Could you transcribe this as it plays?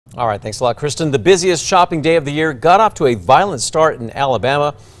All right, thanks a lot, Kristen. The busiest shopping day of the year got off to a violent start in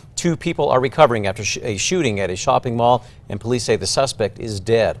Alabama. 2 people are recovering after a shooting at a shopping mall, and police say the suspect is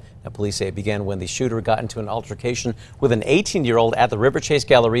dead. Now, police say it began when the shooter got into an altercation with an 18-year-old at the River Chase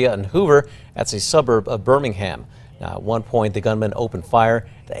Galleria in Hoover. That's a suburb of Birmingham. Now, at one point, the gunman opened fire.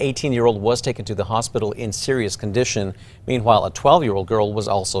 The 18-year-old was taken to the hospital in serious condition. Meanwhile, a 12-year-old girl was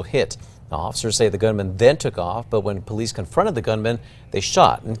also hit. Now, officers say the gunman then took off, but when police confronted the gunman, they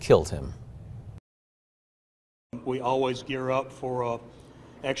shot and killed him. We always gear up for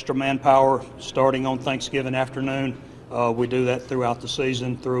extra manpower starting on Thanksgiving afternoon. We do that throughout the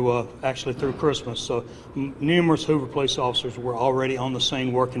season, actually through Christmas. So numerous Hoover police officers were already on the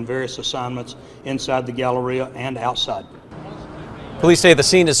scene working various assignments inside the Galleria and outside. Police say the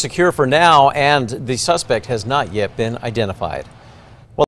scene is secure for now, and the suspect has not yet been identified.